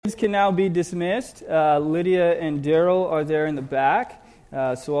can now be dismissed. Lydia and Daryl are there in the back,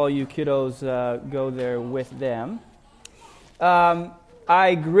 so all you kiddos go there with them.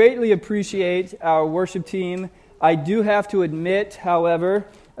 I greatly appreciate our worship team. I do have to admit, however,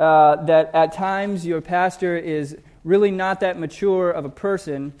 that at times your pastor is really not that mature of a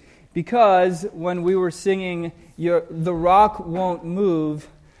person, because when we were singing The Rock Won't Move,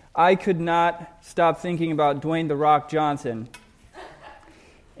 I could not stop thinking about Dwayne "The Rock" Johnson.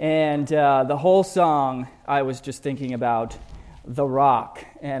 And the whole song, I was just thinking about The Rock.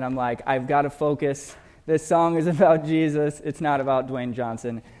 And I'm like, I've got to focus. This song is about Jesus. It's not about Dwayne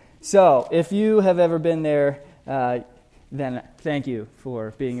Johnson. So, if you have ever been there, then thank you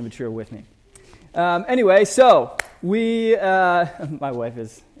for being immature with me. Anyway, so we... my wife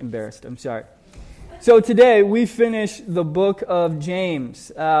is embarrassed. I'm sorry. So today we finish the book of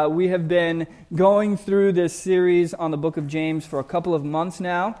James. We have been going through this series on the book of James for a couple of months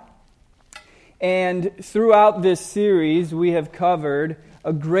now. And throughout this series, we have covered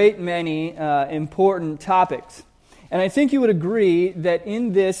a great many important topics. And I think you would agree that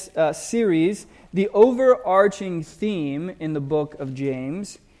in this series, the overarching theme in the book of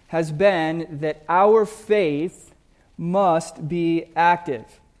James has been that our faith must be active.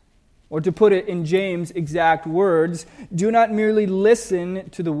 Or to put it in James' exact words, do not merely listen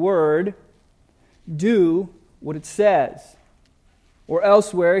to the word, do what it says. Or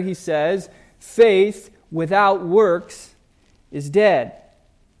elsewhere he says, faith without works is dead.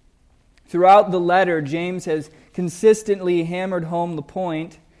 Throughout the letter, James has consistently hammered home the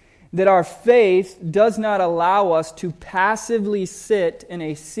point that our faith does not allow us to passively sit in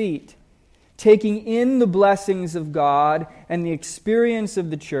a seat, taking in the blessings of God and the experience of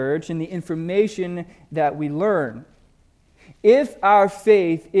the church and the information that we learn. If our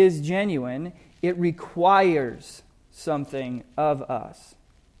faith is genuine, it requires something of us.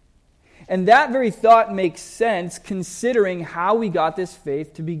 And that very thought makes sense considering how we got this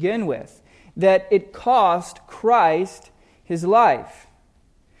faith to begin with, that it cost Christ his life.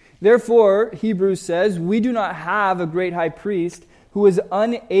 Therefore, Hebrews says, we do not have a great high priest who is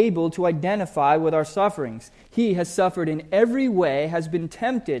unable to identify with our sufferings. He has suffered in every way, has been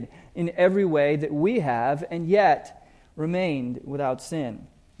tempted in every way that we have, and yet remained without sin.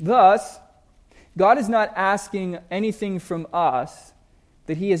 Thus, God is not asking anything from us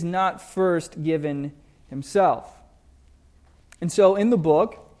that he has not first given himself. And so in the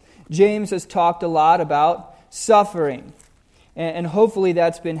book, James has talked a lot about suffering. And hopefully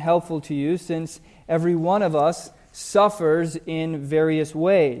that's been helpful to you, since every one of us suffers in various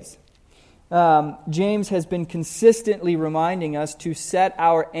ways. James has been consistently reminding us to set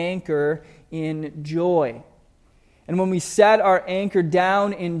our anchor in joy. And when we set our anchor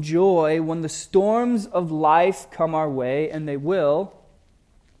down in joy, when the storms of life come our way, and they will,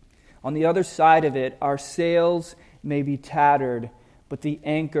 on the other side of it, our sails may be tattered, but the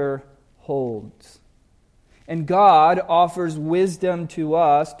anchor holds. And God offers wisdom to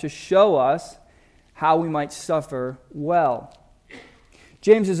us to show us how we might suffer well.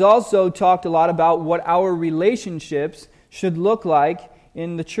 James has also talked a lot about what our relationships should look like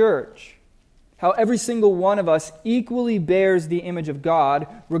in the church. How every single one of us equally bears the image of God,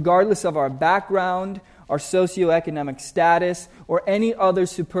 regardless of our background, our socioeconomic status, or any other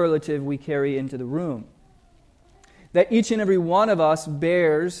superlative we carry into the room. That each and every one of us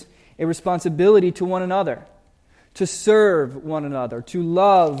bears a responsibility to one another, to serve one another, to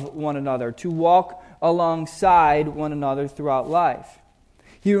love one another, to walk alongside one another throughout life.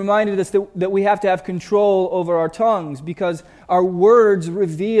 He reminded us that we have to have control over our tongues, because our words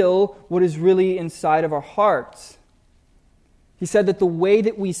reveal what is really inside of our hearts. He said that the way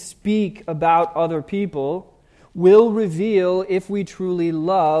that we speak about other people will reveal if we truly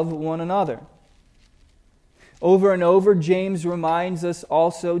love one another. Over and over, James reminds us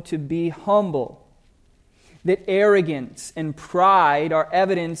also to be humble. That arrogance and pride are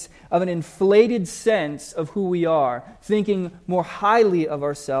evidence of an inflated sense of who we are, thinking more highly of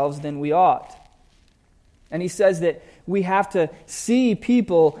ourselves than we ought. And he says that we have to see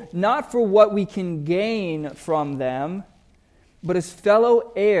people not for what we can gain from them, but as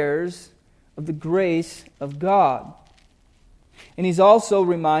fellow heirs of the grace of God. And he's also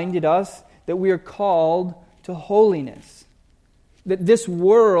reminded us that we are called to holiness. That this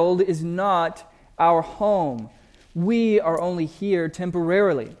world is not our home. We are only here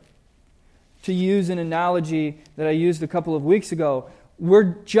temporarily. To use an analogy that I used a couple of weeks ago,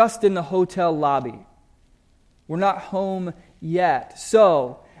 we're just in the hotel lobby. We're not home yet.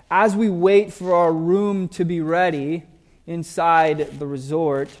 So, as we wait for our room to be ready inside the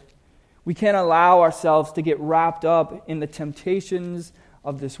resort, we can't allow ourselves to get wrapped up in the temptations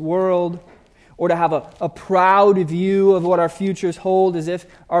of this world, or to have a proud view of what our futures hold, as if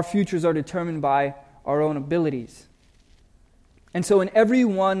our futures are determined by our own abilities. And so in every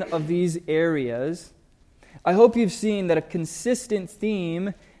one of these areas, I hope you've seen that a consistent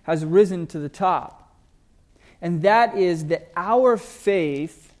theme has risen to the top. And that is that our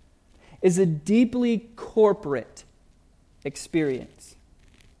faith is a deeply corporate experience.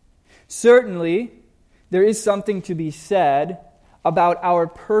 Certainly, there is something to be said about our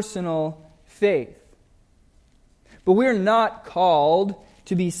personal faith. But we're not called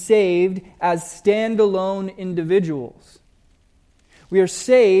to be saved as standalone individuals. We are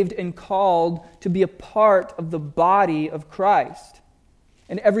saved and called to be a part of the body of Christ.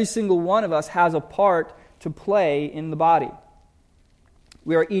 And every single one of us has a part to play in the body.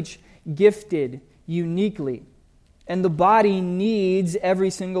 We are each gifted uniquely, and the body needs every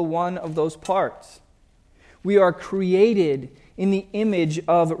single one of those parts. We are created in the image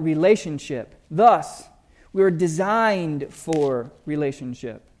of relationship. Thus, we are designed for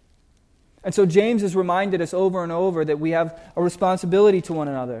relationship. And so James has reminded us over and over that we have a responsibility to one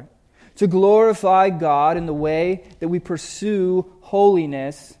another, to glorify God in the way that we pursue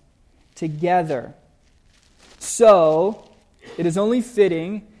holiness together. So, it is only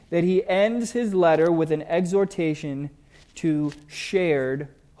fitting that he ends his letter with an exhortation to shared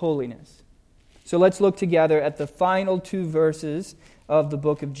holiness. So let's look together at the final two verses of the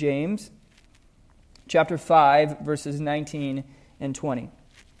book of James, chapter 5, verses 19 and 20.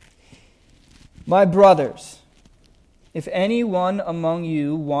 My brothers, if anyone among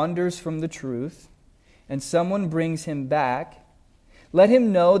you wanders from the truth, and someone brings him back, let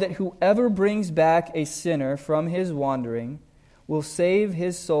him know that whoever brings back a sinner from his wandering will save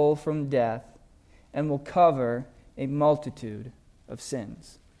his soul from death and will cover a multitude of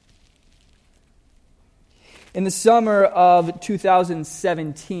sins. In the summer of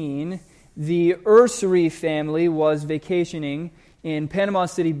 2017, the Ursary family was vacationing in Panama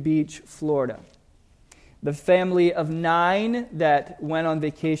City Beach, Florida. The family of 9 that went on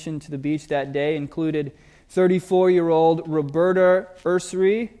vacation to the beach that day included 34-year-old Roberta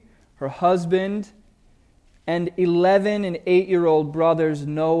Ursary, her husband, and 11 and 8-year-old brothers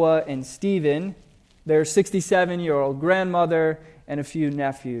Noah and Stephen, their 67-year-old grandmother, and a few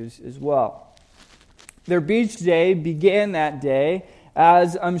nephews as well. Their beach day began that day,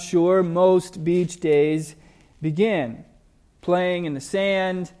 as I'm sure most beach days begin, playing in the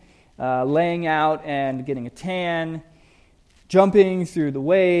sand, laying out and getting a tan, jumping through the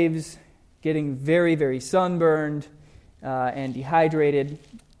waves, getting very, very sunburned and dehydrated.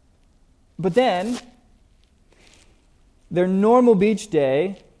 But then, their normal beach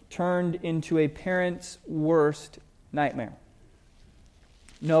day turned into a parent's worst nightmare.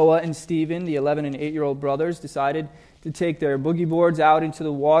 Noah and Stephen, the 11 and 8-year-old brothers, decided to take their boogie boards out into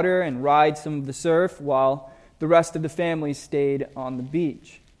the water and ride some of the surf while the rest of the family stayed on the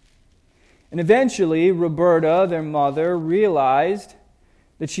beach. And eventually, Roberta, their mother, realized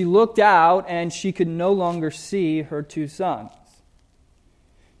that she looked out and she could no longer see her 2 sons.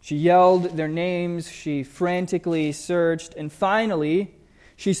 She yelled their names, she frantically searched, and finally,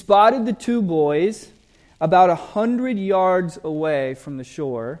 she spotted the 2 boys about 100 yards away from the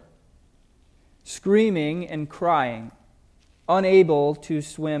shore, screaming and crying, unable to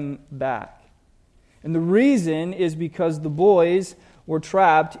swim back. And the reason is because the boys were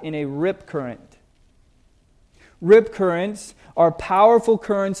trapped in a rip current. Rip currents are powerful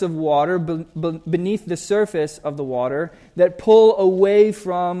currents of water beneath the surface of the water that pull away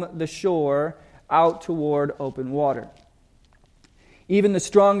from the shore out toward open water. Even the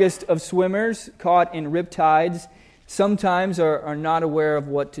strongest of swimmers caught in riptides sometimes are not aware of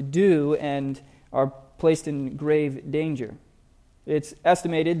what to do and are placed in grave danger. It's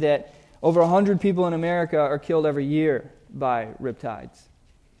estimated that over 100 people in America are killed every year by riptides,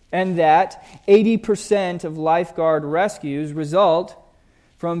 and that 80% of lifeguard rescues result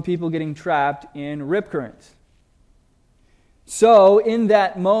from people getting trapped in rip currents. So, in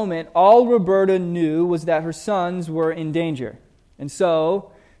that moment, all Roberta knew was that her sons were in danger. And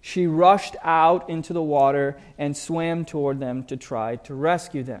so, she rushed out into the water and swam toward them to try to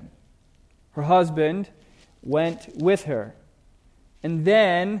rescue them. Her husband went with her. And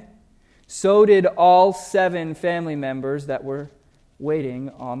then, so did all 7 family members that were waiting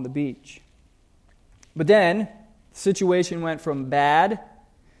on the beach. But then, the situation went from bad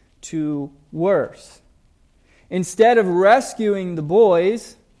to worse. Instead of rescuing the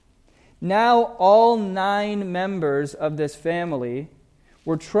boys, now all 9 members of this family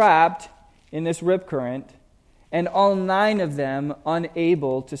were trapped in this rip current, and all 9 of them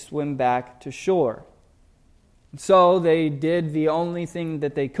unable to swim back to shore. So they did the only thing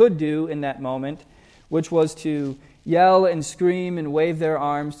that they could do in that moment, which was to yell and scream and wave their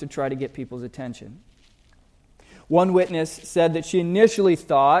arms to try to get people's attention. One witness said that she initially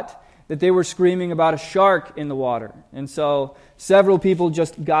thought that they were screaming about a shark in the water, and so several people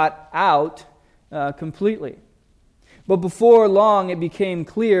just got out completely. But before long, it became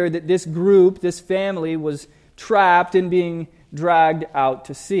clear that this group, this family, was trapped and being dragged out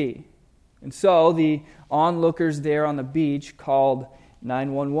to sea. And so the onlookers there on the beach called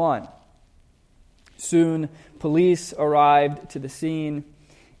 911. Soon, police arrived to the scene,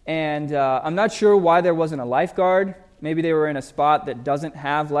 and I'm not sure why there wasn't a lifeguard. Maybe they were in a spot that doesn't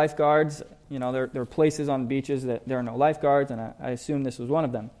have lifeguards. You know, there are places on beaches that there are no lifeguards, and I assume this was one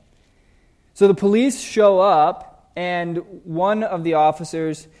of them. So the police show up, and one of the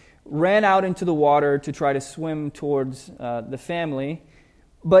officers ran out into the water to try to swim towards the family.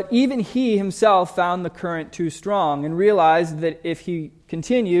 But even he himself found the current too strong and realized that if he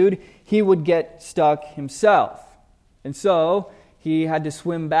continued, he would get stuck himself. And so he had to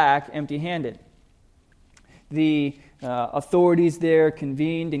swim back empty-handed. The authorities there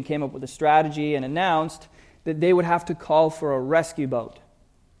convened and came up with a strategy and announced that they would have to call for a rescue boat.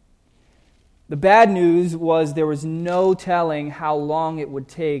 The bad news was there was no telling how long it would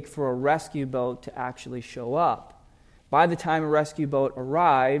take for a rescue boat to actually show up. By the time a rescue boat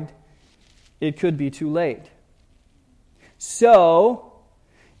arrived, it could be too late. So,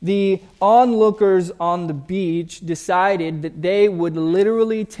 the onlookers on the beach decided that they would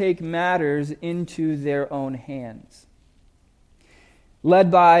literally take matters into their own hands.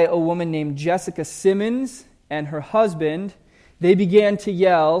 Led by a woman named Jessica Simmons and her husband, they began to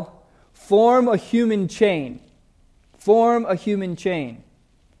yell, "Form a human chain. Form a human chain."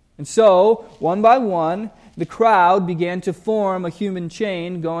 And so, one by one, the crowd began to form a human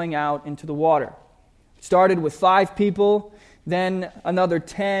chain going out into the water. It started with 5 people, then another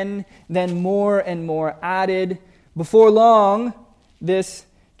 10, then more and more added. Before long, this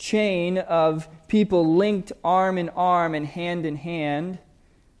chain of people linked arm in arm and hand in hand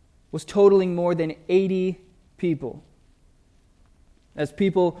was totaling more than 80 people. As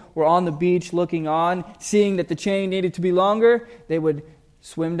people were on the beach looking on, seeing that the chain needed to be longer, they would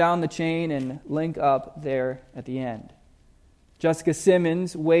swim down the chain and link up there at the end. Jessica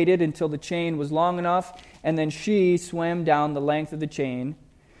Simmons waited until the chain was long enough, and then she swam down the length of the chain,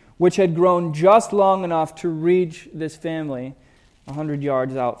 which had grown just long enough to reach this family 100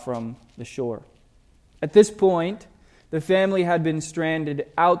 yards out from the shore. At this point, the family had been stranded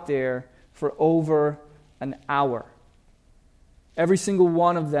out there for over an hour. Every single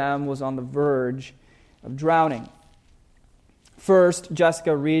one of them was on the verge of drowning. First,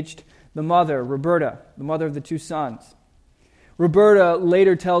 Jessica reached the mother, Roberta, the mother of the 2 sons. Roberta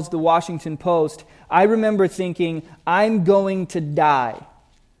later tells the Washington Post, "I remember thinking, I'm going to die.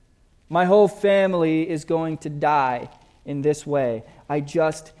 My whole family is going to die in this way. I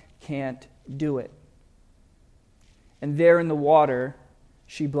just can't do it." And there in the water,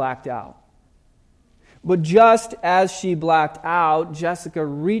 she blacked out. But just as she blacked out, Jessica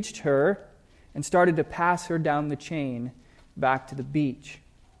reached her and started to pass her down the chain back to the beach.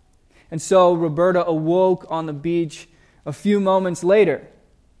 And so Roberta awoke on the beach a few moments later.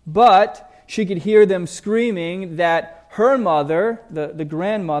 But she could hear them screaming that her mother, the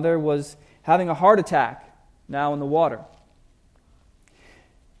grandmother, was having a heart attack now in the water.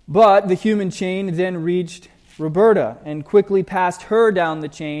 But the human chain then reached Roberta and quickly passed her down the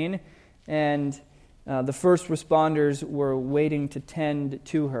chain, and the first responders were waiting to tend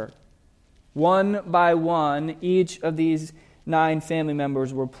to her. One by one, each of these 9 family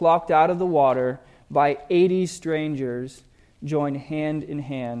members were plucked out of the water by 80 strangers, joined hand in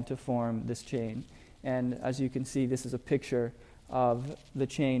hand to form this chain. And as you can see, this is a picture of the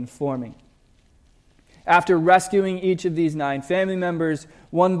chain forming. After rescuing each of these 9 family members,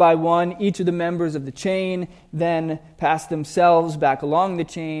 one by one, each of the members of the chain then passed themselves back along the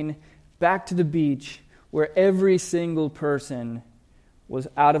chain, back to the beach, where every single person was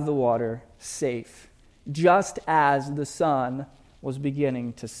out of the water, safe, just as the sun was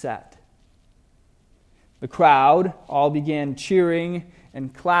beginning to set. The crowd all began cheering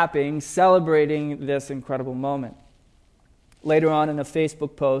and clapping, celebrating this incredible moment. Later on in a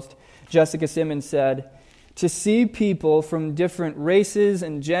Facebook post, Jessica Simmons said, "To see people from different races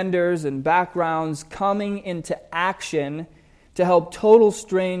and genders and backgrounds coming into action to help total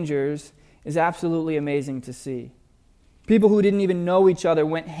strangers is absolutely amazing to see. People who didn't even know each other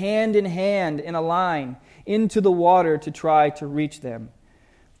went hand in hand in a line into the water to try to reach them.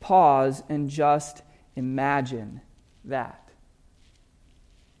 Pause and just imagine that.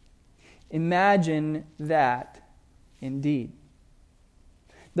 Imagine that indeed.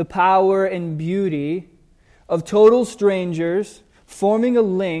 The power and beauty of total strangers forming a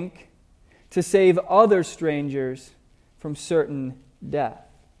link to save other strangers from certain death.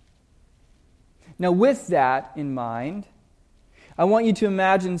 Now, with that in mind, I want you to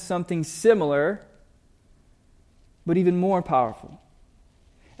imagine something similar, but even more powerful.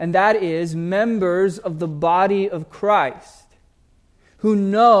 And that is members of the body of Christ who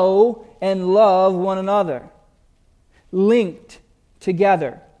know and love one another, linked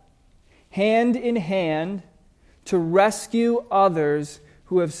together, hand in hand, to rescue others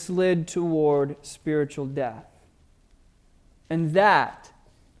who have slid toward spiritual death. And that,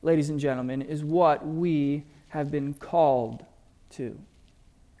 ladies and gentlemen, is what we have been called to.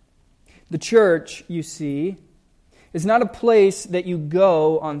 The church, you see, is not a place that you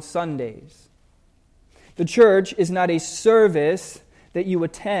go on Sundays. The church is not a service that you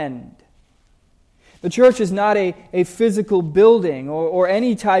attend. The church is not a physical building or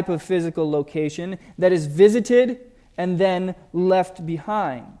any type of physical location that is visited and then left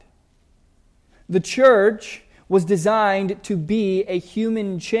behind. The church was designed to be a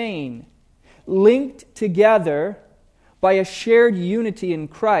human chain, linked together by a shared unity in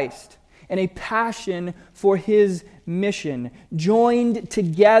Christ and a passion for His mission, joined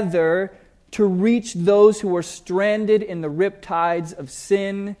together to reach those who are stranded in the riptides of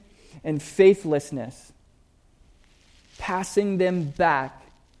sin and faithlessness, passing them back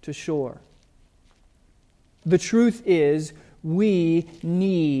to shore. The truth is, we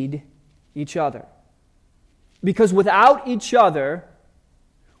need each other. Because without each other,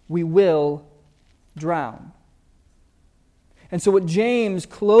 we will drown. And so what James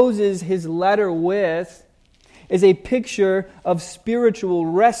closes his letter with is a picture of spiritual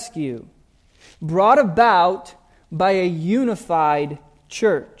rescue brought about by a unified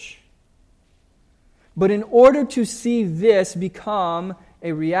church. But in order to see this become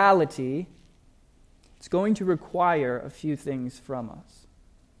a reality, it's going to require a few things from us.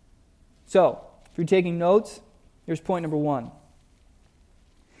 So, if you're taking notes, here's point number 1.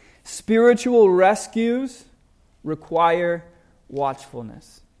 Spiritual rescues require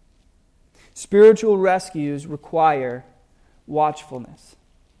watchfulness. Spiritual rescues require watchfulness.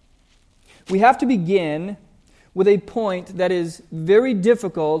 We have to begin with a point that is very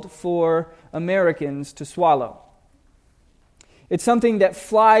difficult for Americans to swallow. It's something that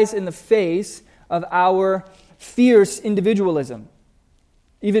flies in the face of our fierce individualism.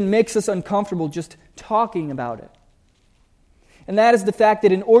 Even makes us uncomfortable just talking about it. And that is the fact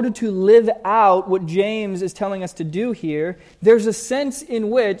that in order to live out what James is telling us to do here, there's a sense in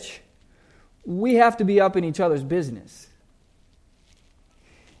which we have to be up in each other's business.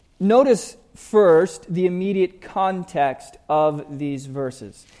 Notice first the immediate context of these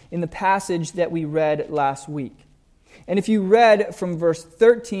verses in the passage that we read last week. And if you read from verse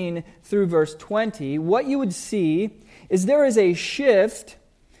 13 through verse 20, what you would see is there is a shift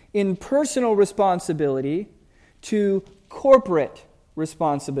in personal responsibility to corporate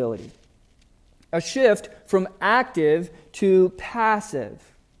responsibility. A shift from active to passive.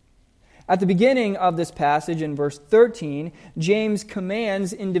 At the beginning of this passage in verse 13, James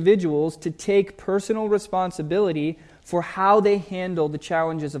commands individuals to take personal responsibility for how they handle the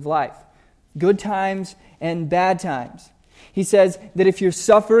challenges of life, good times and bad times. He says that if you're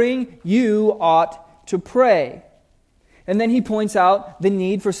suffering, you ought to pray. And then he points out the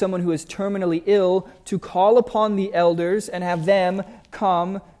need for someone who is terminally ill to call upon the elders and have them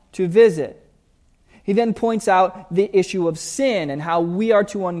come to visit. He then points out the issue of sin and how we are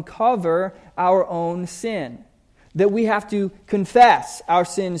to uncover our own sin. That we have to confess our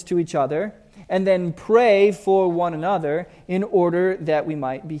sins to each other and then pray for one another in order that we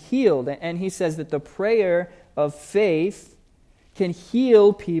might be healed. And he says that the prayer of faith can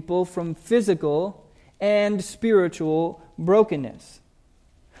heal people from physical and spiritual brokenness.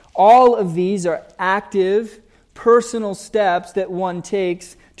 All of these are active, personal steps that one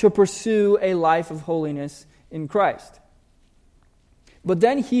takes to pursue a life of holiness in Christ. But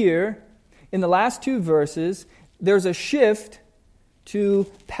then here, in the last 2 verses, there's a shift to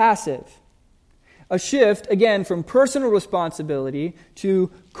passive. A shift, again, from personal responsibility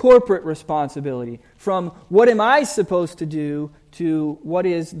to corporate responsibility. From what am I supposed to do to what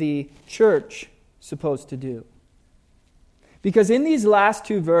is the church supposed to do. Because in these last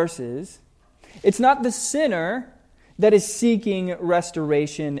 2 verses, it's not the sinner that is seeking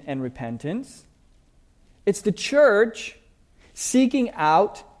restoration and repentance. It's the church seeking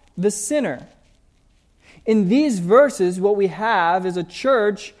out the sinner. In these verses, what we have is a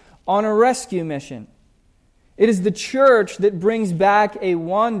church on a rescue mission. It is the church that brings back a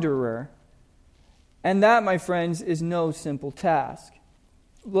wanderer And that, my friends, is no simple task.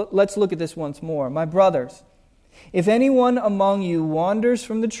 Let's look at this once more. My brothers, if anyone among you wanders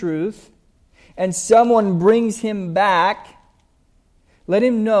from the truth, and someone brings him back, let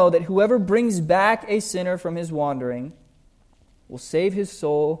him know that whoever brings back a sinner from his wandering will save his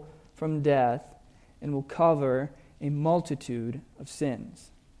soul from death and will cover a multitude of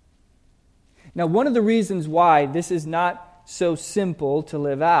sins. Now, one of the reasons why this is not so simple to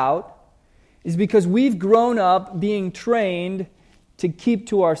live out is because we've grown up being trained to keep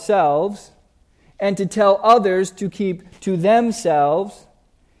to ourselves and to tell others to keep to themselves,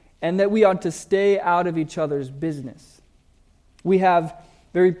 and that we ought to stay out of each other's business. We have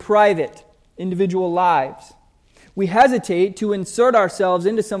very private, individual lives. We hesitate to insert ourselves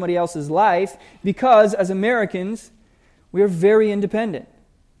into somebody else's life because, as Americans, we are very independent.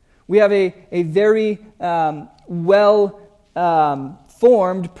 We have a very well-formed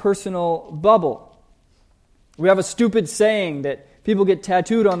personal bubble. We have a stupid saying that people get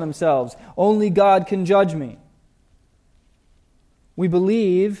tattooed on themselves. Only God can judge me. We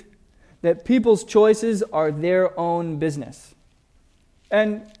believe that people's choices are their own business.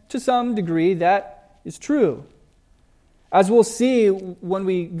 And to some degree, that is true. As we'll see when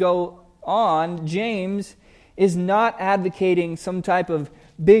we go on, James is not advocating some type of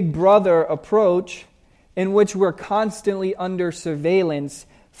big brother approach in which we're constantly under surveillance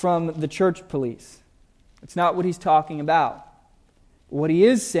from the church police. It's not what he's talking about. What he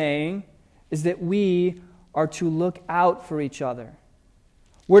is saying is that we are to look out for each other.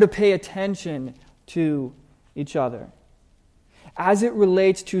 We're to pay attention to each other. As it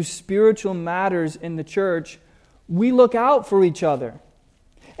relates to spiritual matters in the church, we look out for each other.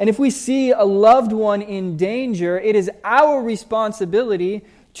 And if we see a loved one in danger, it is our responsibility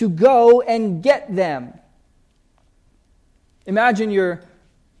to go and get them. Imagine you're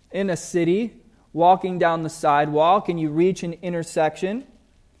in a city, walking down the sidewalk, and you reach an intersection,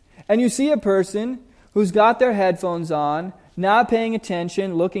 and you see a person who's got their headphones on, not paying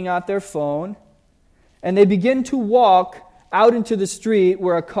attention, looking at their phone, and they begin to walk out into the street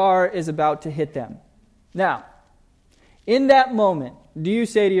where a car is about to hit them. Now, in that moment, do you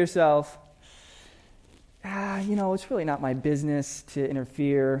say to yourself, it's really not my business to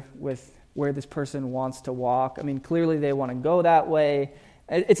interfere with where this person wants to walk. I mean, clearly they want to go that way.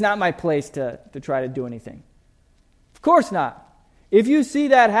 It's not my place to try to do anything. Of course not. If you see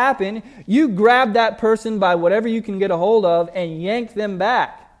that happen, you grab that person by whatever you can get a hold of and yank them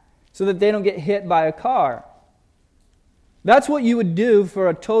back so that they don't get hit by a car. That's what you would do for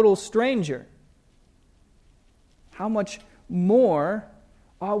a total stranger. How much more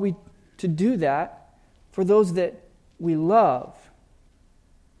are we to do that for those that we love?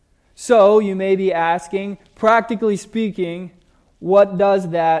 So you may be asking, practically speaking, what does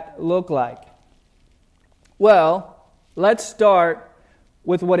that look like? Well, let's start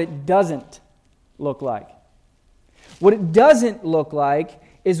with what it doesn't look like. What it doesn't look like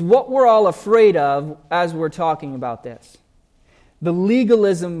is what we're all afraid of as we're talking about this. The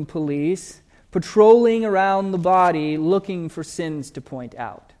legalism police patrolling around the body looking for sins to point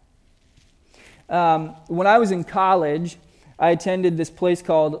out. When I was in college, I attended this place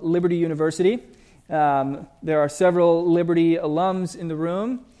called Liberty University. There are several Liberty alums in the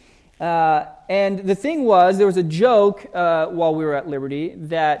room. And the thing was, there was a joke while we were at Liberty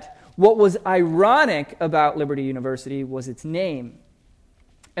that what was ironic about Liberty University was its name.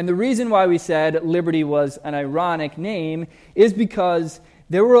 And the reason why we said Liberty was an ironic name is because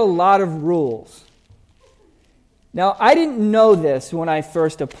there were a lot of rules. Now, I didn't know this when I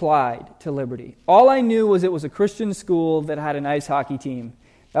first applied to Liberty. All I knew was it was a Christian school that had an ice hockey team.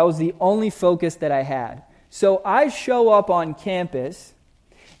 That was the only focus that I had. So I show up on campus,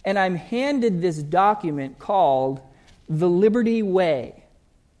 and I'm handed this document called the Liberty Way.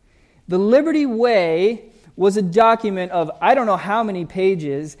 The Liberty Way was a document of I don't know how many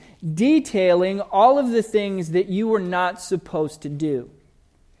pages detailing all of the things that you were not supposed to do.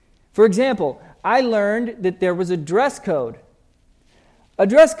 For example, I learned that there was a dress code. A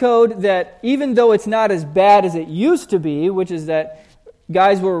dress code that, even though it's not as bad as it used to be, which is that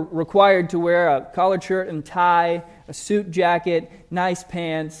guys were required to wear a collared shirt and tie, a suit jacket, nice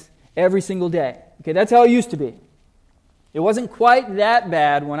pants, every single day. Okay, that's how it used to be. It wasn't quite that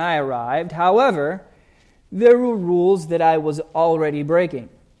bad when I arrived. However, there were rules that I was already breaking.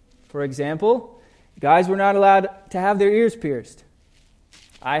 For example, guys were not allowed to have their ears pierced.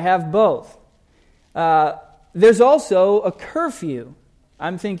 I have both. There's also a curfew.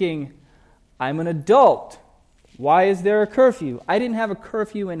 I'm thinking, I'm an adult. Why is there a curfew? I didn't have a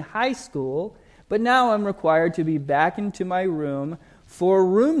curfew in high school, but now I'm required to be back into my room for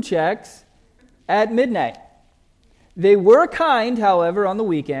room checks at midnight. They were kind, however, on the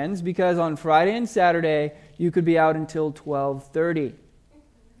weekends, because on Friday and Saturday, you could be out until 12:30.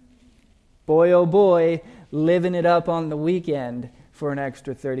 Boy, oh boy, living it up on the weekend for an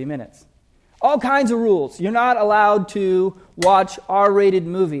extra 30 minutes. All kinds of rules. You're not allowed to watch R-rated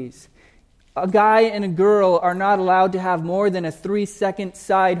movies. A guy and a girl are not allowed to have more than a 3-second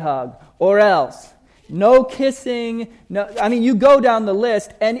side hug, or else. No kissing. No, you go down the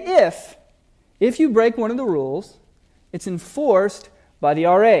list, and if you break one of the rules, it's enforced by the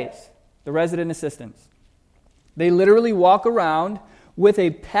RAs, the resident assistants. They literally walk around with a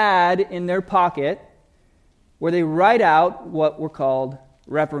pad in their pocket where they write out what were called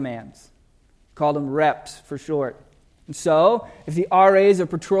reprimands. Call them reps for short. And so, if the RAs are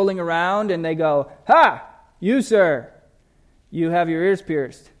patrolling around and they go, "Ha! You, sir, you have your ears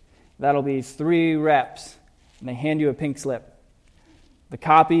pierced. That'll be 3 reps." And they hand you a pink slip. The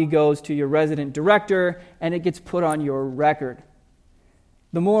copy goes to your resident director, and it gets put on your record.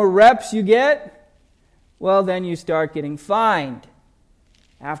 The more reps you get, well, then you start getting fined.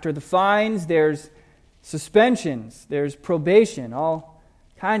 After the fines, there's suspensions, there's probation, all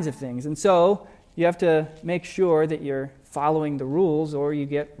kinds of things. And so you have to make sure that you're following the rules or you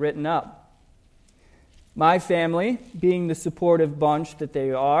get written up. My family, being the supportive bunch that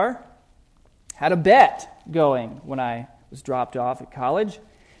they are, had a bet going when I was dropped off at college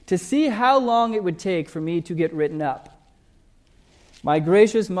to see how long it would take for me to get written up. My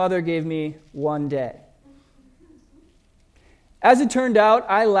gracious mother gave me 1 day. As it turned out,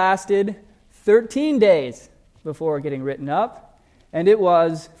 I lasted 13 days before getting written up, and it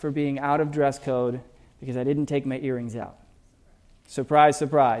was for being out of dress code because I didn't take my earrings out. Surprise,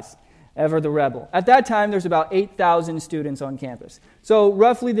 surprise. Ever the rebel. At that time, there's about 8,000 students on campus. So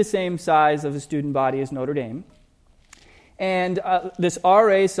roughly the same size of a student body as Notre Dame. And this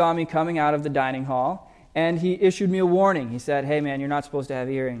RA saw me coming out of the dining hall, and he issued me a warning. He said, "Hey, man, you're not supposed to have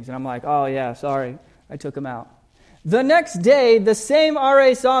earrings." And I'm like, "Oh, yeah, sorry." I took them out. The next day, the same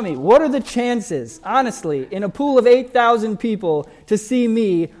RA saw me. What are the chances, honestly, in a pool of 8,000 people to see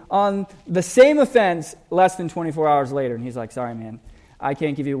me on the same offense less than 24 hours later? And he's like, "Sorry, man, I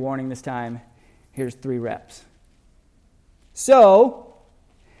can't give you a warning this time. Here's 3 reps." So,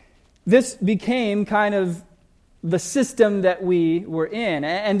 this became kind of the system that we were in.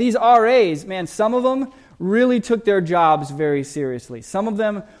 And these RAs, man, some of them really took their jobs very seriously. Some of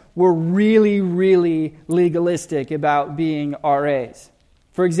them were really, really legalistic about being RAs.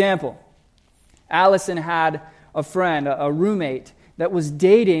 For example, Allison had a friend, a roommate, that was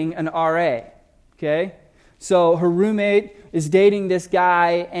dating an RA. Okay? So her roommate is dating this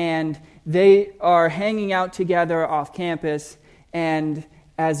guy, and they are hanging out together off campus, and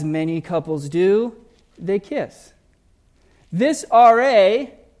as many couples do, they kiss. This RA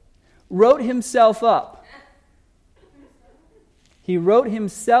wrote himself up. He wrote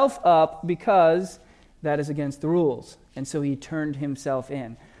himself up because that is against the rules. And so he turned himself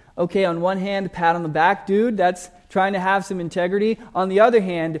in. Okay, on one hand, pat on the back, dude, that's trying to have some integrity. On the other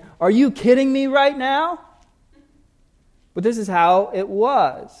hand, are you kidding me right now? But this is how it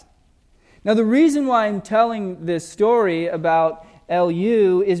was. Now, the reason why I'm telling this story about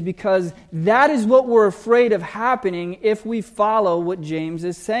LU is because that is what we're afraid of happening if we follow what James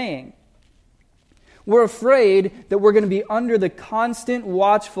is saying. We're afraid that we're going to be under the constant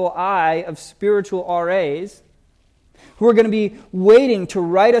watchful eye of spiritual RAs who are going to be waiting to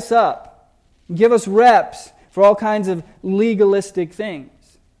write us up, give us reps for all kinds of legalistic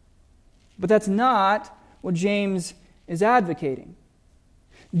things. But that's not what James is advocating.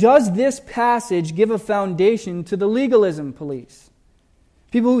 Does this passage give a foundation to the legalism police?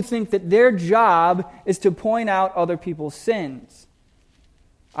 People who think that their job is to point out other people's sins.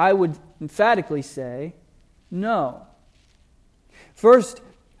 I would emphatically say no. First,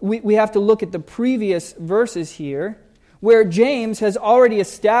 we have to look at the previous verses here, where James has already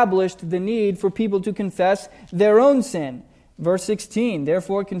established the need for people to confess their own sin. Verse 16,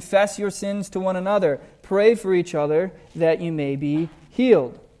 "Therefore confess your sins to one another, pray for each other that you may be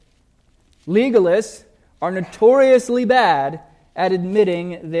healed." Legalists are notoriously bad at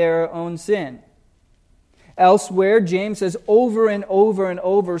admitting their own sin. Elsewhere, James has over and over and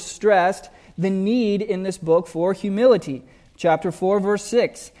over stressed the need in this book for humility. Chapter 4, verse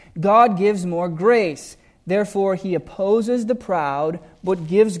 6, "God gives more grace. Therefore he opposes the proud, but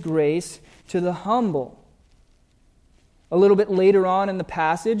gives grace to the humble." A little bit later on in the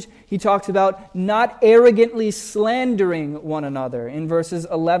passage, he talks about not arrogantly slandering one another in verses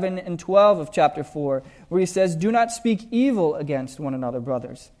 11 and 12 of chapter 4, where he says, "Do not speak evil against one another,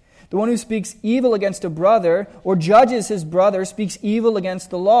 brothers. The one who speaks evil against a brother or judges his brother speaks evil against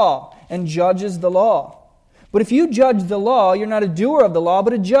the law and judges the law. But if you judge the law, you're not a doer of the law,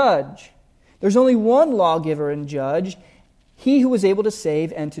 but a judge. There's only one lawgiver and judge, he who is able to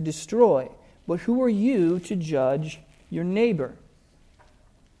save and to destroy. But who are you to judge your neighbor?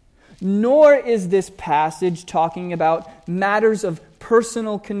 Nor is this passage talking about matters of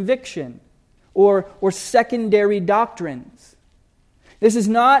personal conviction or secondary doctrines. This is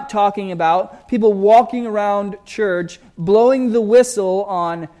not talking about people walking around church blowing the whistle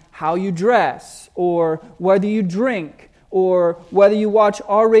on how you dress or whether you drink or whether you watch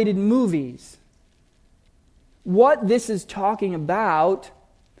R-rated movies. What this is talking about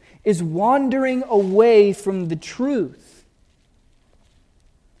is wandering away from the truth.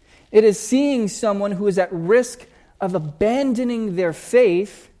 It is seeing someone who is at risk of abandoning their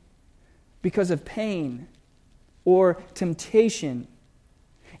faith because of pain or temptation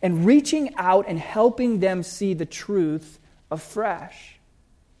and reaching out and helping them see the truth afresh.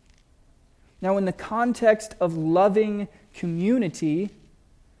 Now, in the context of loving community,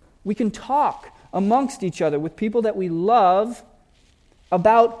 we can talk amongst each other with people that we love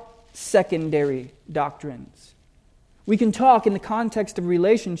about secondary doctrines. We can talk in the context of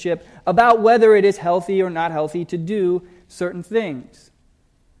relationship about whether it is healthy or not healthy to do certain things.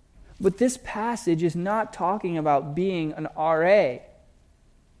 But this passage is not talking about being an RA.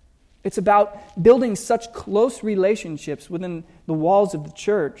 It's about building such close relationships within the walls of the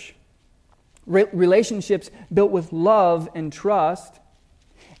church, relationships built with love and trust,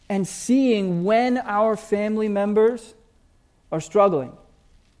 and seeing when our family members are struggling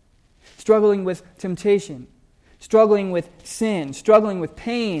with temptation, struggling with sin, struggling with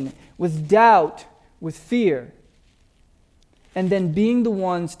pain, with doubt, with fear, and then being the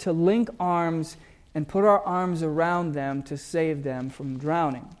ones to link arms and put our arms around them to save them from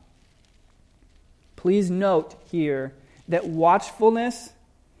drowning. Please note here that watchfulness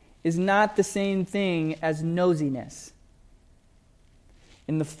is not the same thing as nosiness.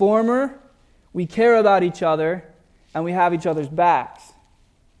 In the former, we care about each other and we have each other's backs.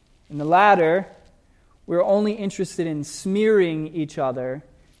 In the latter, we're only interested in smearing each other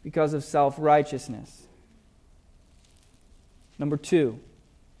because of self-righteousness. Number 2,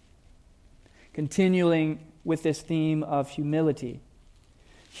 continuing with this theme of humility.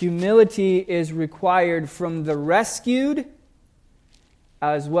 Humility is required from the rescued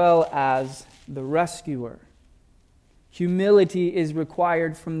as well as the rescuer. Humility is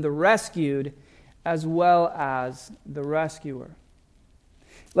required from the rescued as well as the rescuer.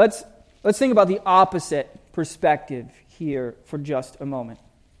 Let's think about the opposite perspective here for just a moment.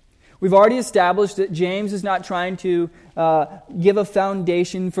 We've already established that James is not trying to give a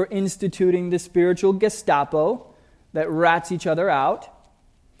foundation for instituting the spiritual Gestapo that rats each other out.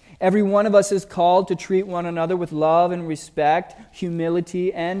 Every one of us is called to treat one another with love and respect,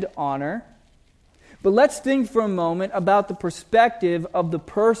 humility and honor. But let's think for a moment about the perspective of the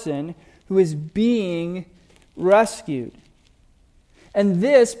person who is being rescued. And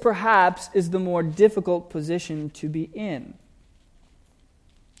this, perhaps, is the more difficult position to be in.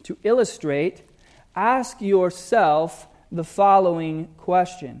 To illustrate, ask yourself the following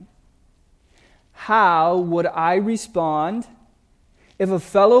question. How would I respond if a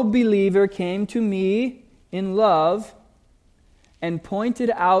fellow believer came to me in love and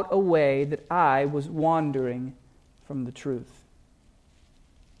pointed out a way that I was wandering from the truth?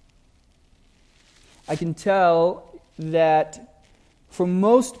 I can tell that for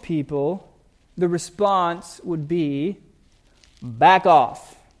most people, the response would be, back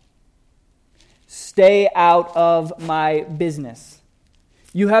off. Stay out of my business.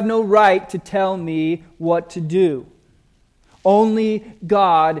 You have no right to tell me what to do. Only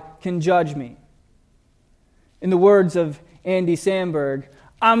God can judge me. In the words of Andy Samberg,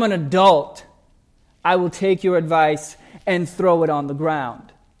 I'm an adult. I will take your advice and throw it on the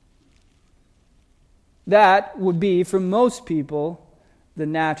ground. That would be, for most people, the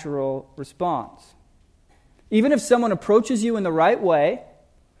natural response. Even if someone approaches you in the right way,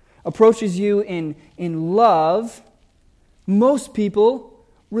 approaches you in love, most people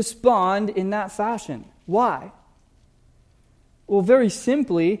respond in that fashion. Why? Well, very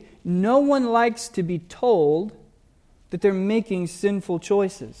simply, no one likes to be told that they're making sinful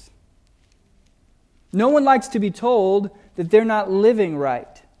choices. No one likes to be told that they're not living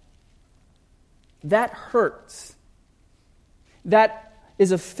right. That hurts. That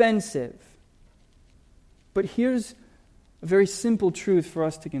is offensive. But here's a very simple truth for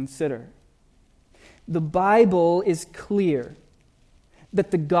us to consider. The Bible is clear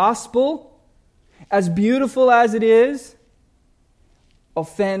that the gospel, as beautiful as it is,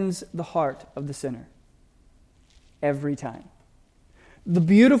 offends the heart of the sinner. Every time. The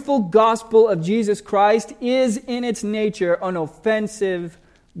beautiful gospel of Jesus Christ is in its nature an offensive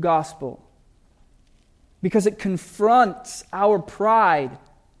gospel because it confronts our pride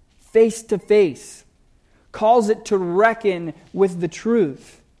face to face, calls it to reckon with the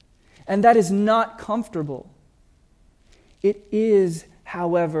truth, and that is not comfortable. It is,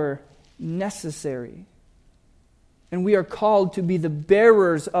 however, necessary. And we are called to be the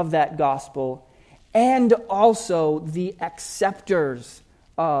bearers of that gospel and also the acceptors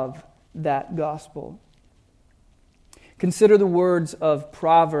of that gospel. Consider the words of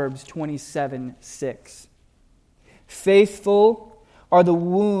Proverbs 27:6. Faithful are the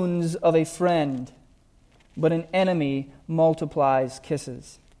wounds of a friend, but an enemy multiplies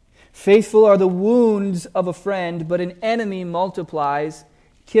kisses. Faithful are the wounds of a friend, but an enemy multiplies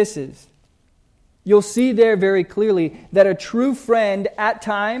kisses. You'll see there very clearly that a true friend at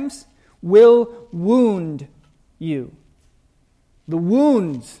times will wound you. The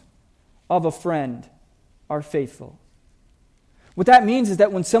wounds of a friend are faithful. What that means is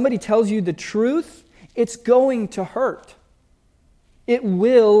that when somebody tells you the truth, it's going to hurt. It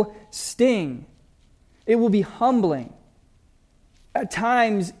will sting. It will be humbling. At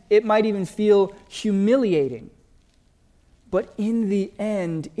times, it might even feel humiliating. But in the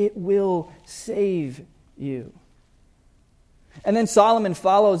end, it will save you. And then Solomon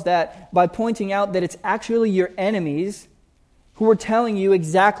follows that by pointing out that it's actually your enemies who are telling you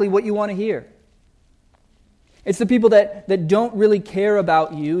exactly what you want to hear. It's the people that don't really care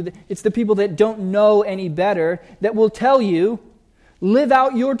about you. It's the people that don't know any better that will tell you, live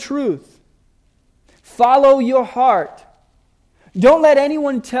out your truth. Follow your heart. Don't let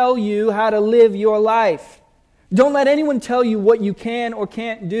anyone tell you how to live your life. Don't let anyone tell you what you can or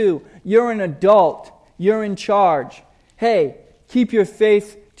can't do. You're an adult. You're in charge. Hey, keep your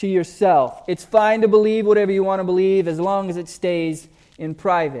faith to yourself. It's fine to believe whatever you want to believe as long as it stays in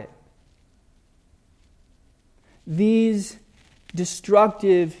private. These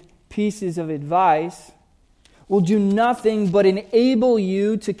destructive pieces of advice will do nothing but enable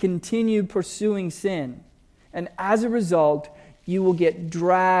you to continue pursuing sin. And as a result, you will get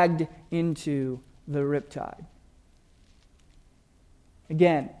dragged into the riptide.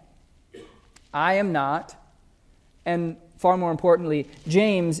 Again, I am not, and far more importantly,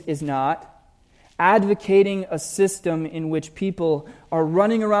 James is not, advocating a system in which people are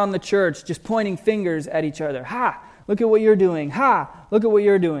running around the church just pointing fingers at each other. Ha! Look at what you're doing. Ha! Look at what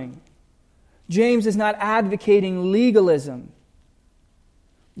you're doing. James is not advocating legalism.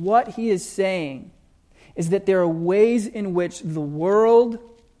 What he is saying is that there are ways in which the world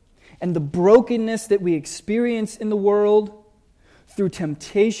and the brokenness that we experience in the world through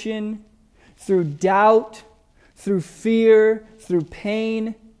temptation, through doubt, through fear, through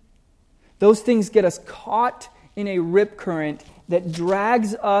pain, those things get us caught in a rip current that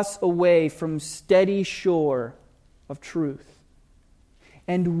drags us away from steady shore of truth.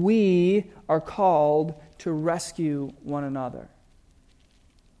 And we are called to rescue one another.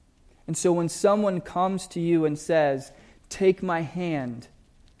 And so when someone comes to you and says, "Take my hand,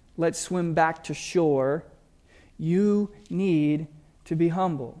 let's swim back to shore," you need to be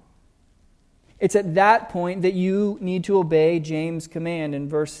humble. It's at that point that you need to obey James' command in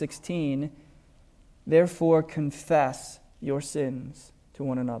verse 16. Therefore, confess your sins to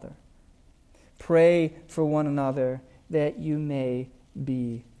one another. Pray for one another that you may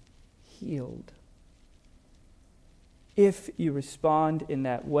be healed. If you respond in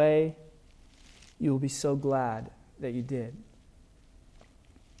that way, you will be so glad that you did.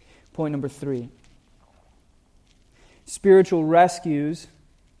 Point number 3. Spiritual rescues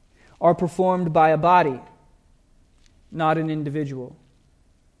are performed by a body, not an individual.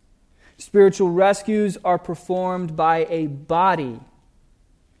 Spiritual rescues are performed by a body,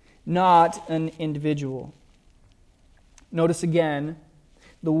 not an individual. Notice again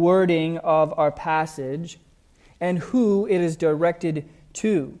the wording of our passage and who it is directed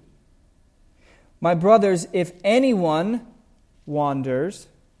to. My brothers, if anyone wanders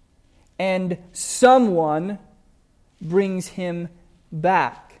and someone brings him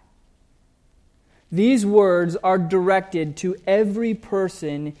back. These words are directed to every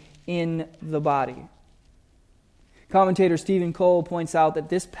person in the body. Commentator Stephen Cole points out that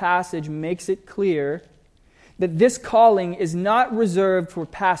this passage makes it clear that this calling is not reserved for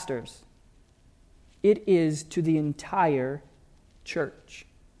pastors. It is to the entire church.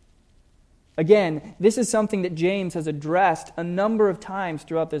 Again, this is something that James has addressed a number of times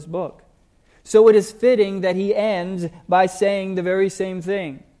throughout this book. So it is fitting that he ends by saying the very same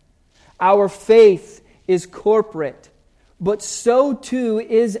thing. Our faith is corporate. but so too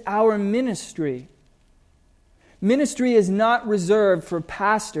is our ministry. Ministry is not reserved for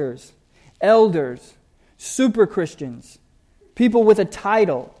pastors, elders, super Christians, people with a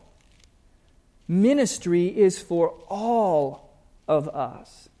title. Ministry is for all of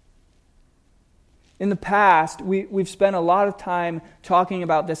us. In the past, we've spent a lot of time talking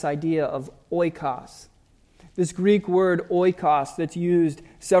about this idea of oikos. This Greek word oikos that's used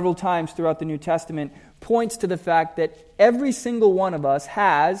several times throughout the New Testament points to the fact that every single one of us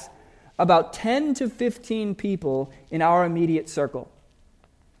has about 10 to 15 people in our immediate circle.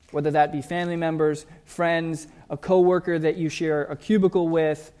 Whether that be family members, friends, a coworker that you share a cubicle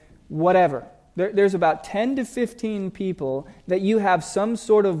with, whatever. There's about 10 to 15 people that you have some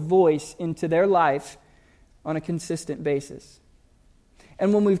sort of voice into their life on a consistent basis.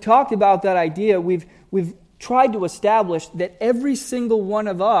 And when we've talked about that idea, we've tried to establish that every single one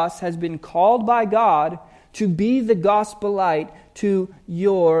of us has been called by God to be the gospel light to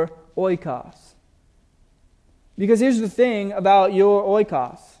your oikos. Because here's the thing about your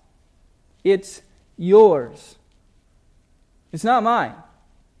oikos. It's yours. It's not mine.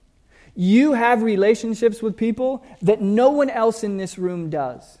 You have relationships with people that no one else in this room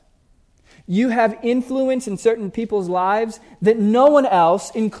does. You have influence in certain people's lives that no one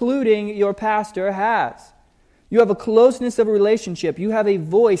else, including your pastor, has. You have a closeness of a relationship. You have a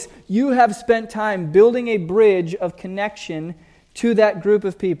voice. You have spent time building a bridge of connection to that group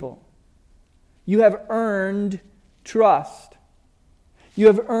of people. You have earned trust. You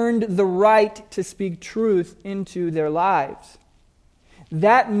have earned the right to speak truth into their lives.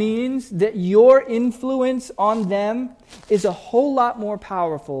 That means that your influence on them is a whole lot more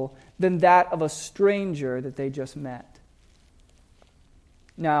powerful than that of a stranger that they just met.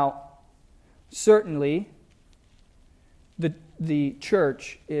 Now, certainly, the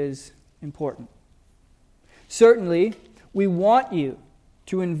church is important. Certainly, we want you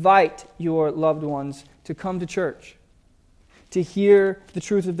to invite your loved ones to come to church, to hear the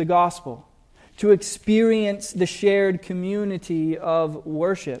truth of the gospel, to experience the shared community of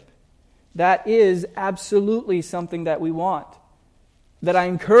worship. That is absolutely something that we want, that I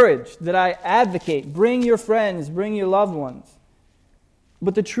encourage, that I advocate. Bring your friends, bring your loved ones.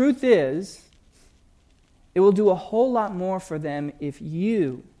 But the truth is, it will do a whole lot more for them if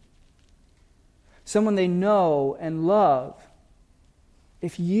you, someone they know and love,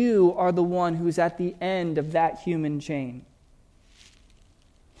 if you are the one who's at the end of that human chain.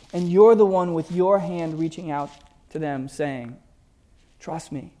 And you're the one with your hand reaching out to them saying,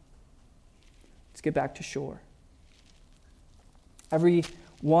 trust me, let's get back to shore. Every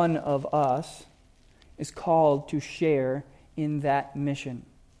one of us is called to share in that mission.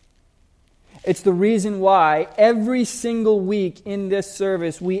 It's the reason why every single week in this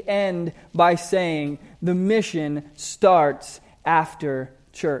service we end by saying the mission starts after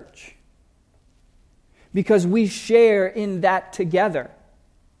church. Because we share in that together.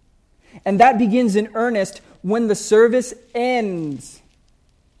 And that begins in earnest when the service ends.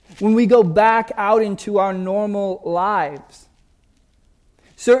 When we go back out into our normal lives.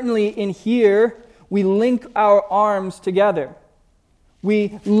 Certainly in here, we link our arms together.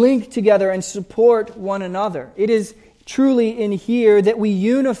 We link together and support one another. It is truly in here that we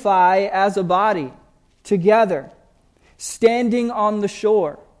unify as a body together, standing on the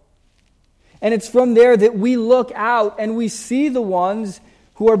shore. And it's from there that we look out and we see the ones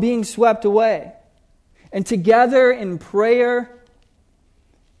who are being swept away. And together in prayer,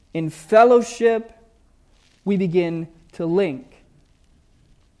 in fellowship, we begin to link.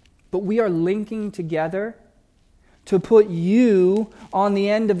 But we are linking together to put you on the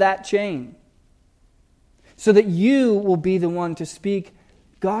end of that chain, so that you will be the one to speak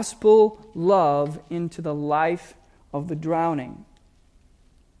gospel love into the life of the drowning.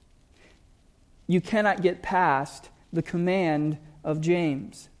 You cannot get past the command of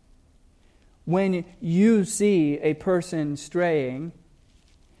James. When you see a person straying,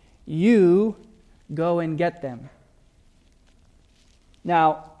 you go and get them.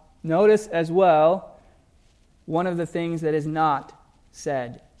 Now, notice as well one of the things that is not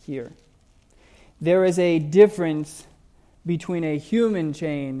said here. There is a difference between a human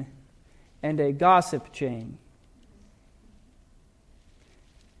chain and a gossip chain.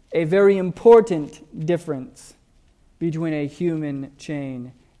 A very important difference between a human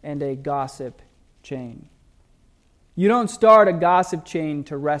chain and a gossip chain. You don't start a gossip chain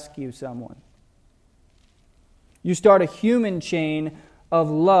to rescue someone. You start a human chain of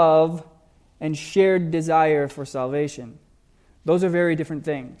love and shared desire for salvation. Those are very different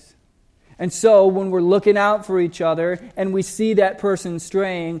things. And so when we're looking out for each other and we see that person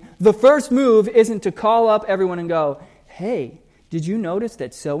straying, the first move isn't to call up everyone and go, hey, did you notice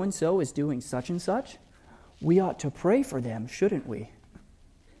that so-and-so is doing such and such? We ought to pray for them, shouldn't we?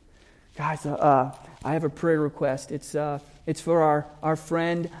 Guys, I have a prayer request. It's for our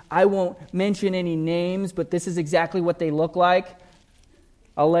friend. I won't mention any names, but this is exactly what they look like.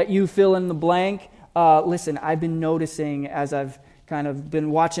 I'll let you fill in the blank. Listen, I've been noticing as I've kind of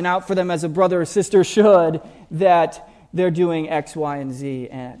been watching out for them as a brother or sister should, that they're doing X, Y, and Z.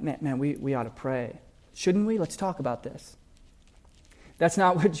 And man, we ought to pray. Shouldn't we? Let's talk about this. That's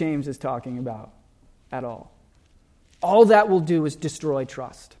not what James is talking about at all. All that will do is destroy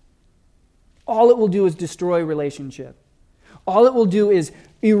trust. All it will do is destroy relationship. All it will do is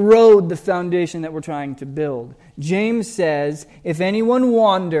erode the foundation that we're trying to build. James says, if anyone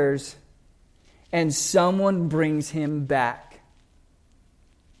wanders and someone brings him back,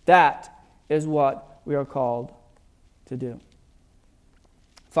 that is what we are called to do.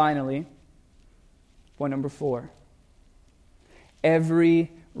 Finally, point number 4.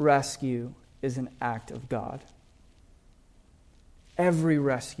 Every rescue is an act of God. Every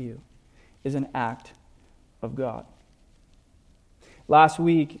rescue is an act of God. Last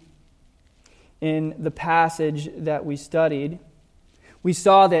week, in the passage that we studied, we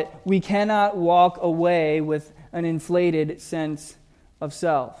saw that we cannot walk away with an inflated sense of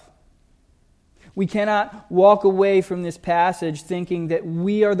self. We cannot walk away from this passage thinking that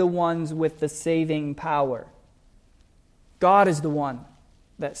we are the ones with the saving power. God is the one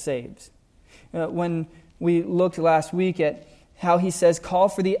that saves. When we looked last week at how he says, call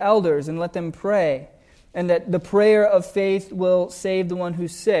for the elders and let them pray, and that the prayer of faith will save the one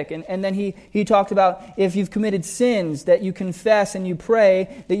who's sick. And then he talked about if you've committed sins, that you confess and you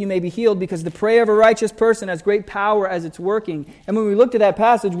pray that you may be healed, because the prayer of a righteous person has great power as it's working. And when we looked at that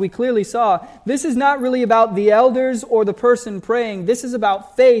passage, we clearly saw this is not really about the elders or the person praying. This is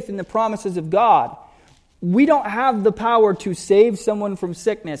about faith in the promises of God. We don't have the power to save someone from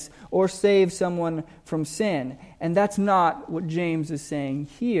sickness or save someone from sin. And that's not what James is saying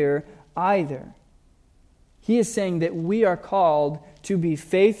here either. He is saying that we are called to be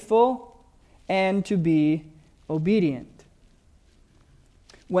faithful and to be obedient.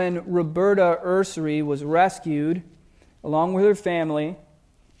 When Roberta Ursery was rescued, along with her family,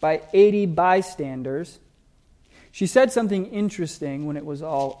 by 80 bystanders, she said something interesting when it was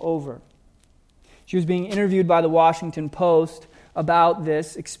all over. She was being interviewed by the Washington Post about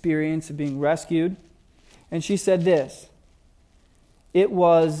this experience of being rescued. And she said this: it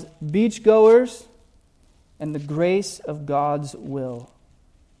was beachgoers and the grace of God's will.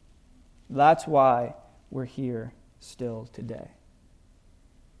 That's why we're here still today.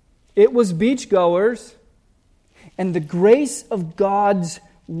 It was beachgoers and the grace of God's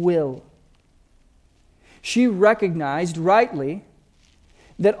will. She recognized rightly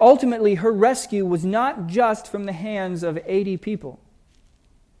that ultimately her rescue was not just from the hands of 80 people.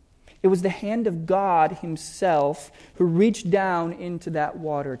 It was the hand of God himself who reached down into that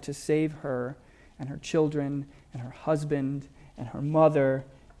water to save her and her children and her husband and her mother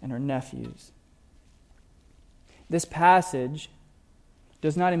and her nephews. This passage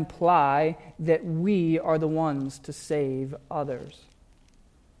does not imply that we are the ones to save others.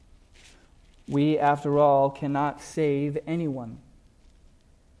 We, after all, cannot save anyone.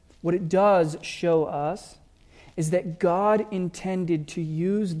 What it does show us is that God intended to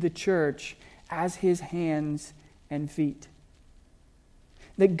use the church as his hands and feet.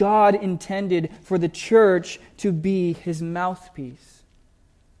 That God intended for the church to be his mouthpiece.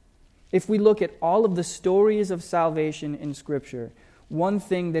 If we look at all of the stories of salvation in Scripture, one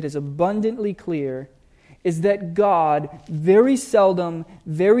thing that is abundantly clear is that God very seldom,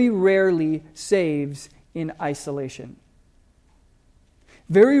 very rarely saves in isolation.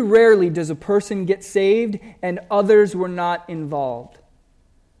 Very rarely does a person get saved and others were not involved.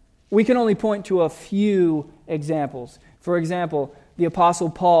 We can only point to a few examples. For example, the Apostle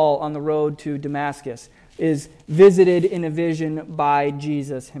Paul on the road to Damascus is visited in a vision by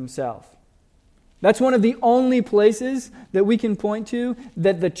Jesus himself. That's one of the only places that we can point to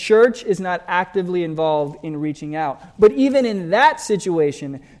that the church is not actively involved in reaching out. But even in that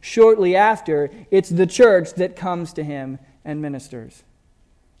situation, shortly after, it's the church that comes to him and ministers.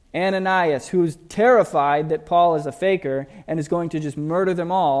 Ananias, who's terrified that Paul is a faker and is going to just murder them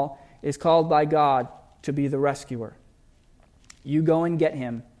all, is called by God to be the rescuer. You go and get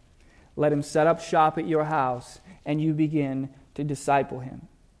him, let him set up shop at your house, and you begin to disciple him.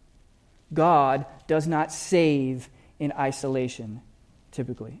 God does not save in isolation,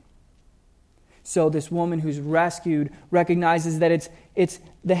 typically. So this woman who's rescued recognizes that it's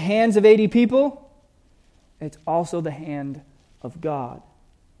the hands of 80 people, it's also the hand of God.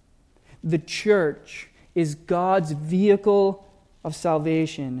 The church is God's vehicle of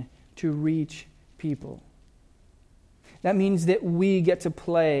salvation to reach people. That means that we get to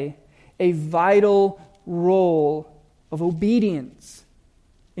play a vital role of obedience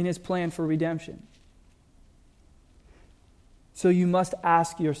in His plan for redemption. So you must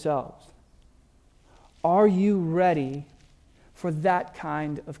ask yourselves, are you ready for that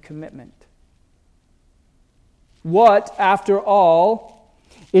kind of commitment? What, after all,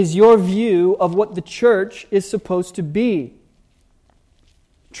 is your view of what the church is supposed to be?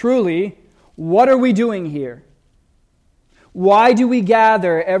 Truly, what are we doing here? Why do we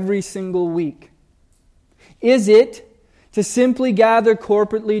gather every single week? Is it to simply gather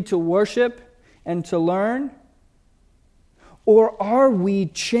corporately to worship and to learn? Or are we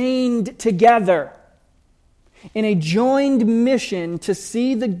chained together in a joined mission to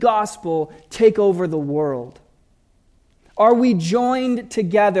see the gospel take over the world? Are we joined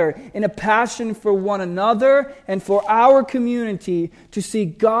together in a passion for one another and for our community to see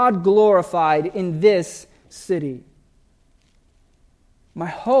God glorified in this city? My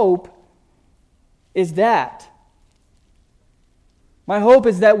hope is that. My hope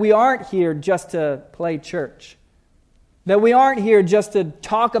is that we aren't here just to play church. That we aren't here just to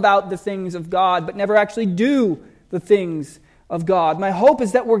talk about the things of God, but never actually do the things of God. My hope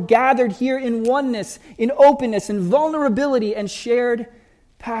is that we're gathered here in oneness, in openness, in vulnerability, and shared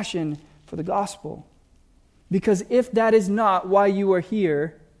passion for the gospel. Because if that is not why you are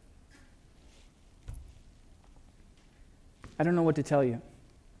here, I don't know what to tell you.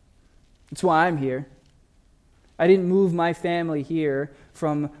 That's why I'm here. I didn't move my family here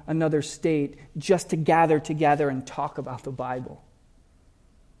from another state just to gather together and talk about the Bible.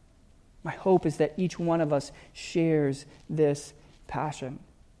 My hope is that each one of us shares this passion.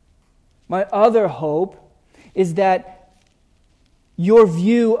 My other hope is that your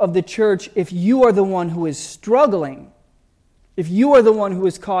view of the church, if you are the one who is struggling, if you are the one who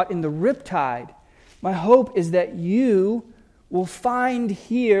is caught in the riptide, my hope is that you will find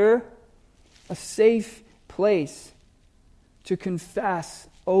here a safe place to confess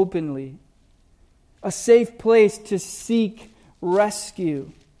openly, a safe place to seek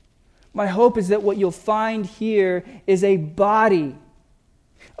rescue. My hope is that what you'll find here is a body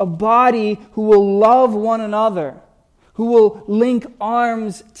who will love one another, who will link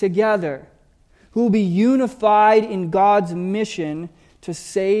arms together, who will be unified in God's mission to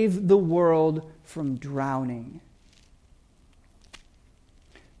save the world from drowning.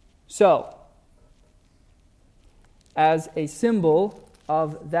 So, as a symbol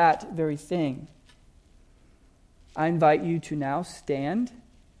of that very thing, I invite you to now stand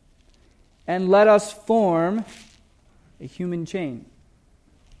and let us form a human chain.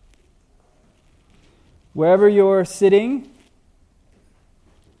 Wherever you're sitting,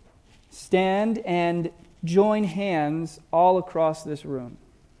 stand and join hands all across this room,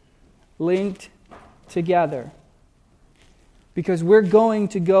 linked together, because we're going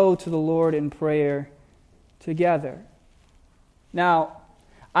to go to the Lord in prayer together. Now,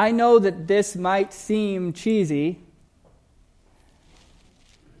 I know that this might seem cheesy,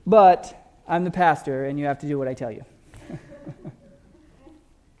 but I'm the pastor and you have to do what I tell you.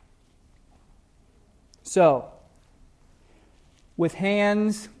 So, with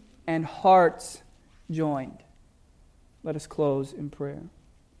hands and hearts joined, let us close in prayer.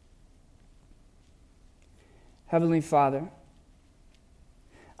 Heavenly Father,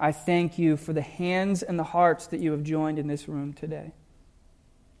 I thank you for the hands and the hearts that you have joined in this room today.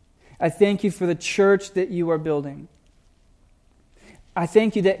 I thank you for the church that you are building. I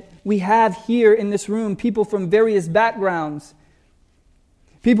thank you that we have here in this room people from various backgrounds,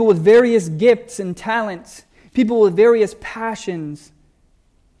 people with various gifts and talents, people with various passions,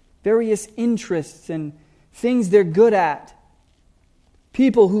 various interests and things they're good at,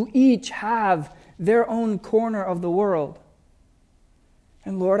 people who each have their own corner of the world.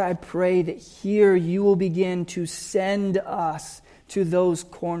 And Lord, I pray that here you will begin to send us to those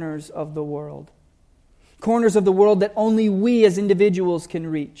corners of the world. Corners of the world that only we as individuals can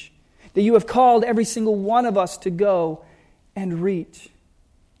reach. That you have called every single one of us to go and reach.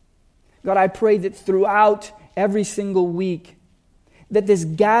 God, I pray that throughout every single week, that this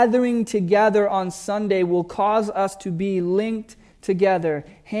gathering together on Sunday will cause us to be linked together,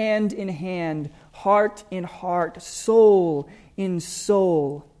 hand in hand, heart in heart, soul in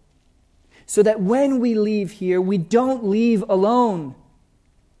soul, so that when we leave here, we don't leave alone.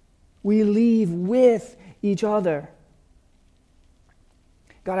 We leave with each other.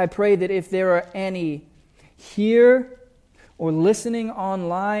 God, I pray that if there are any here or listening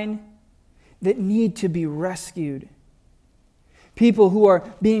online that need to be rescued, People who are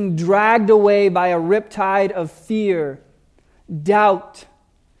being dragged away by a riptide of fear, doubt,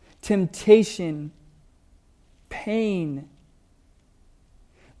 temptation, pain.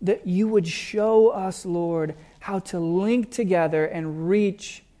 That you would show us, Lord, how to link together and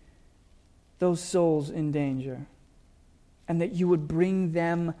reach those souls in danger. And that you would bring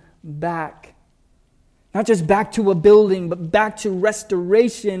them back. Not just back to a building, but back to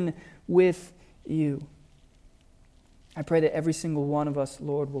restoration with you. I pray that every single one of us,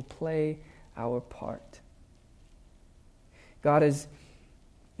 Lord, will play our part. God, as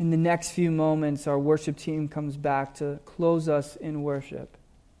in the next few moments our worship team comes back to close us in worship,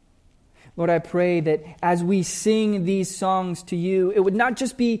 Lord, I pray that as we sing these songs to you, it would not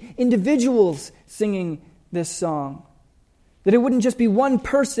just be individuals singing this song, that it wouldn't just be one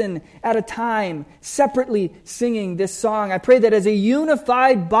person at a time separately singing this song. I pray that as a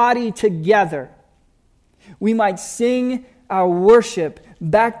unified body together, we might sing our worship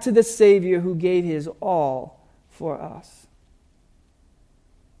back to the Savior who gave his all for us.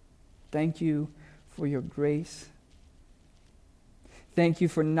 Thank you for your grace. Thank you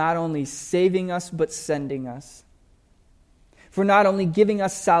for not only saving us, but sending us. For not only giving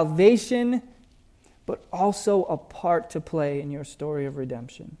us salvation, but also a part to play in your story of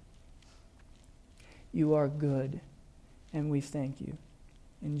redemption. You are good, and we thank you.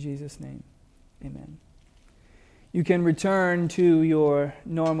 In Jesus' name, amen. You can return to your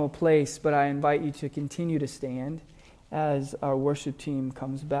normal place, but I invite you to continue to stand as our worship team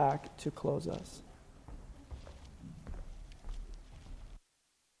comes back to close us.